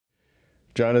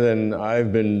Jonathan,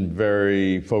 I've been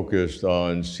very focused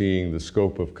on seeing the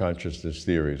scope of consciousness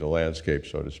theories, a landscape,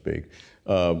 so to speak.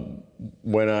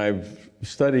 When I've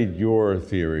studied your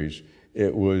theories,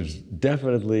 it was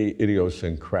definitely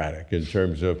idiosyncratic in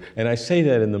terms of, and I say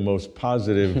that in the most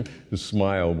positive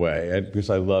smile way, because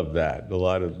I love that. A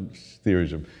lot of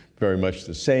theories are very much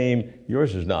the same.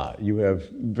 Yours is not. You have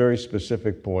very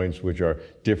specific points which are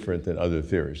different than other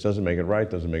theories. Doesn't make it right,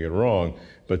 doesn't make it wrong,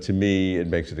 but to me, it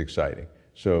makes it exciting.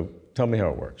 So tell me how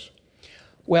it works.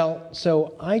 Well,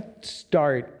 so I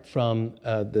start from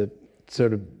the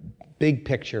sort of big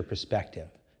picture perspective.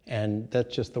 And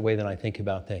that's just the way that I think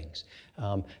about things.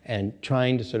 And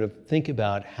trying to sort of think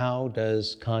about how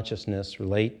does consciousness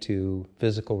relate to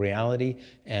physical reality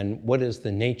and what is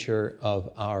the nature of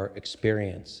our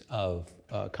experience of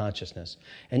consciousness.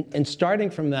 And starting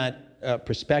from that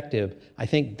perspective, I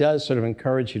think does sort of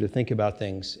encourage you to think about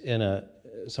things in a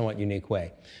somewhat unique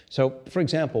way. So, for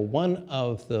example, one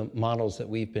of the models that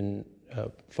we've been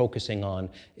focusing on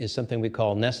is something we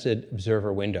call nested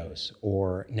observer windows,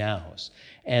 or NOWs.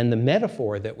 And the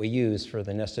metaphor that we use for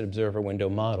the nested observer window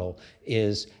model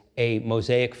is a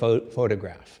mosaic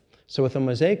photograph. So with a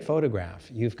mosaic photograph,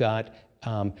 you've got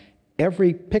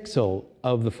every pixel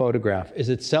of the photograph is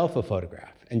itself a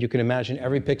photograph. And you can imagine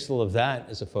every pixel of that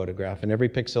is a photograph, and every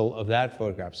pixel of that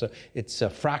photograph. So it's a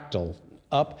fractal,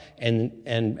 up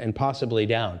and possibly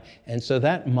down. And so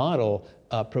that model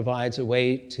provides a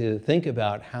way to think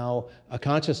about how a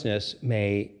consciousness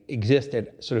may exist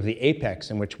at sort of the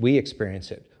apex in which we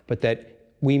experience it, but that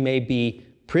we may be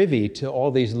privy to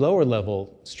all these lower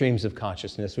level streams of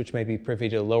consciousness, which may be privy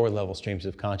to lower level streams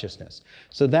of consciousness.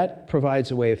 So that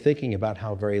provides a way of thinking about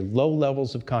how very low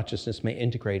levels of consciousness may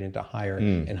integrate into higher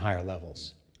and higher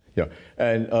levels. Yeah,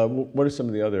 and what are some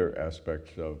of the other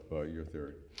aspects of your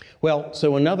theory? Well,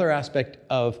 so another aspect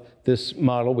of this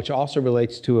model, which also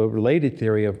relates to a related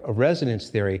theory of resonance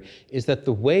theory, is that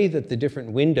the way that the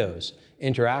different windows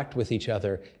interact with each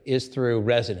other is through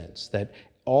resonance, that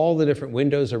all the different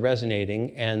windows are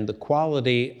resonating, and the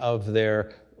quality of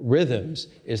their rhythms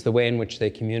is the way in which they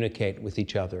communicate with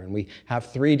each other. And we have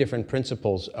three different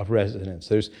principles of resonance.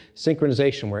 There's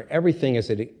synchronization, where everything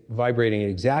is vibrating at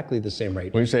exactly the same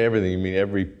rate. When you say everything, you mean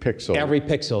every pixel? Every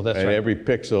pixel, that's right. And every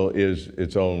pixel is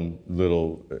its own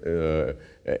little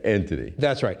entity.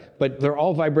 That's right. But they're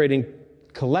all vibrating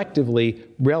collectively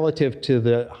relative to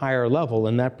the higher level,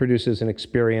 and that produces an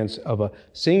experience of a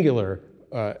singular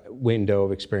window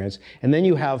of experience. And then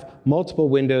you have multiple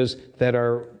windows that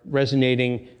are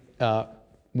resonating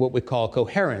what we call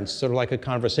coherence, sort of like a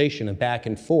conversation, a back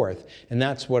and forth. And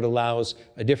that's what allows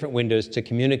different windows to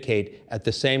communicate at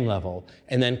the same level.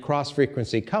 And then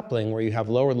cross-frequency coupling, where you have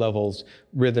lower levels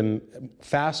rhythm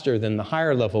faster than the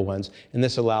higher level ones, and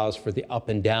this allows for the up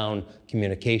and down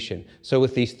communication. So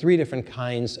with these three different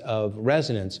kinds of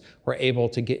resonance, we're able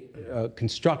to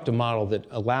construct a model that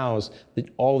allows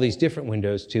all these different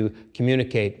windows to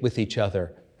communicate with each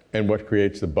other. And what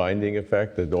creates the binding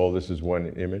effect, that all this is one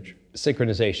image?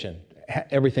 Synchronization,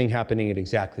 everything happening at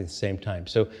exactly the same time.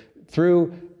 So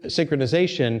through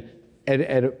synchronization at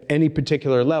any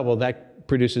particular level, that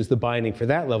produces the binding for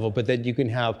that level, but then you can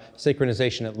have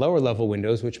synchronization at lower level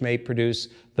windows, which may produce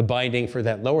the binding for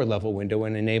that lower level window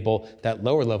and enable that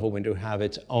lower level window to have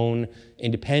its own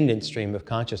independent stream of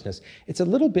consciousness. It's a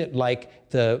little bit like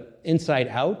the Inside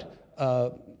Out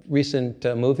recent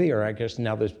movie, or I guess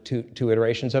now there's two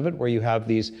iterations of it, where you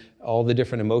have all the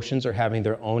different emotions are having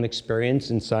their own experience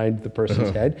inside the person's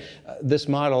head. This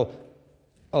model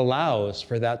allows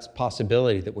for that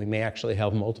possibility that we may actually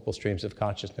have multiple streams of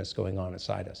consciousness going on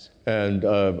inside us. And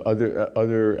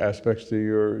other aspects to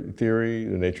your theory,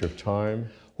 the nature of time?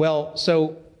 Well,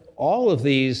 so all of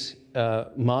these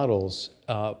models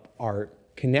are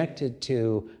connected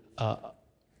to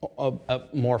a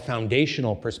more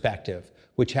foundational perspective,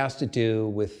 which has to do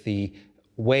with the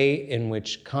way in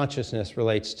which consciousness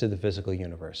relates to the physical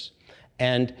universe.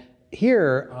 And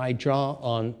here I draw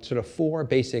on sort of four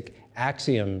basic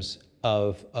axioms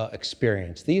of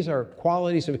experience. These are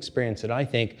qualities of experience that I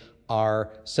think are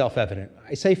self-evident.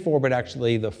 I say four, but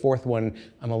actually the fourth one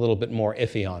I'm a little bit more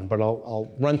iffy on, but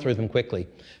I'll run through them quickly.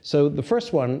 So the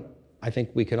first one, I think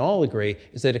we can all agree,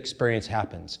 is that experience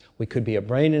happens. We could be a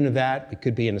brain in a vat, we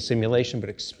could be in a simulation, but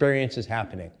experience is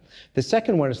happening. The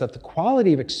second one is that the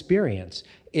quality of experience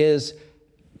is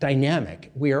dynamic.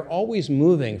 We are always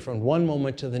moving from one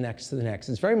moment to the next to the next.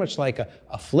 It's very much like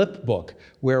a flip book,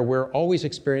 where we're always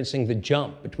experiencing the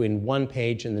jump between one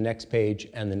page and the next page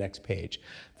and the next page.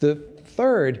 The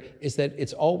third is that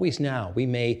it's always now. We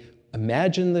may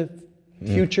imagine the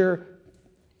future,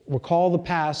 recall the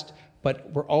past,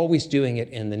 but we're always doing it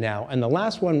in the now. And the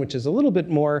last one, which is a little bit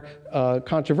more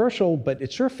controversial, but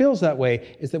it sure feels that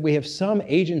way, is that we have some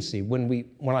agency. When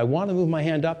I want to move my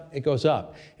hand up, it goes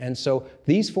up. And so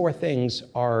these four things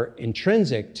are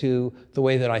intrinsic to the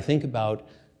way that I think about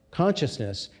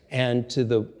consciousness and to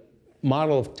the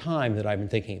model of time that I've been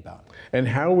thinking about. And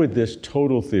how would this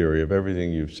total theory of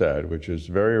everything you've said, which is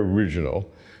very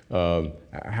original,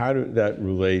 how does that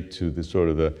relate to the sort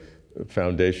of the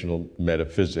foundational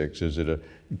metaphysics?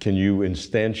 Can you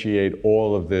instantiate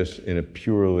all of this in a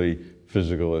purely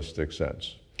physicalistic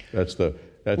sense? That's the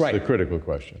critical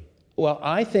question. Well,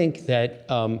 I think that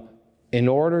in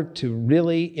order to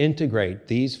really integrate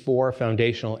these four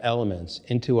foundational elements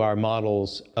into our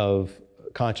models of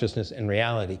consciousness and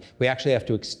reality, we actually have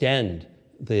to extend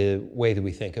the way that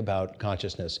we think about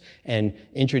consciousness and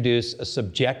introduce a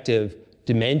subjective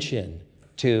dimension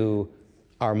to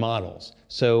our models.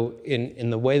 So in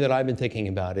the way that I've been thinking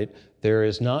about it, there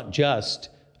is not just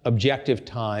objective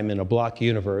time in a block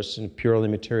universe in a purely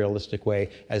materialistic way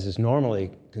as is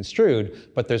normally construed,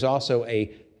 but there's also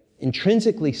a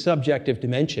intrinsically subjective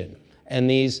dimension. And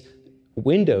these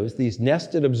windows, these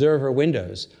nested observer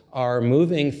windows, are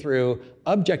moving through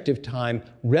objective time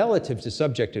relative to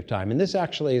subjective time. And this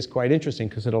actually is quite interesting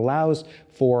because it allows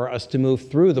for us to move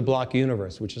through the block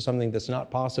universe, which is something that's not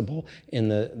possible in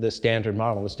the standard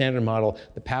model. The standard model,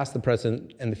 the past, the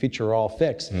present, and the future are all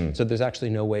fixed, so there's actually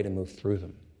no way to move through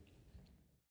them.